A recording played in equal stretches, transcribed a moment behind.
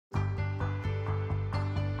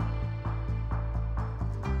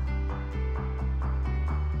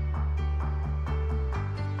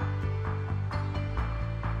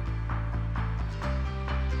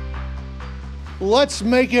Let's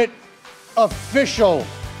make it official.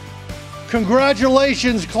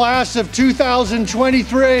 Congratulations, class of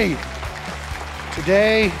 2023.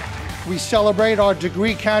 Today, we celebrate our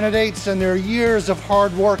degree candidates and their years of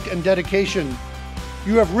hard work and dedication.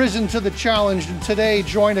 You have risen to the challenge and today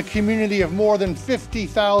join a community of more than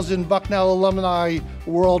 50,000 Bucknell alumni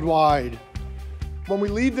worldwide. When we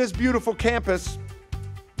leave this beautiful campus,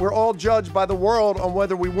 we're all judged by the world on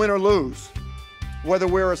whether we win or lose, whether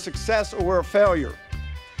we're a success or we're a failure.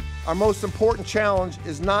 Our most important challenge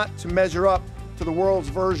is not to measure up to the world's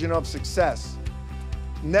version of success.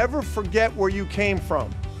 Never forget where you came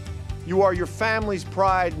from. You are your family's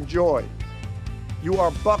pride and joy. You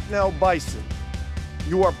are Bucknell Bison.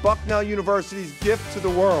 You are Bucknell University's gift to the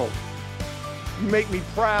world. You make me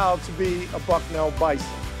proud to be a Bucknell Bison.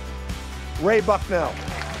 Ray Bucknell.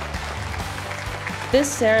 This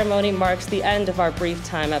ceremony marks the end of our brief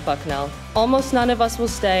time at Bucknell. Almost none of us will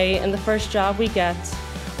stay in the first job we get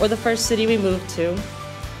or the first city we move to.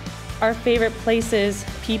 Our favorite places,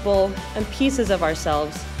 people, and pieces of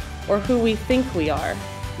ourselves, or who we think we are,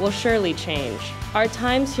 will surely change. Our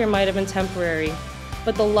times here might have been temporary,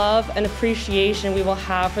 but the love and appreciation we will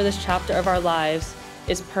have for this chapter of our lives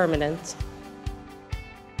is permanent.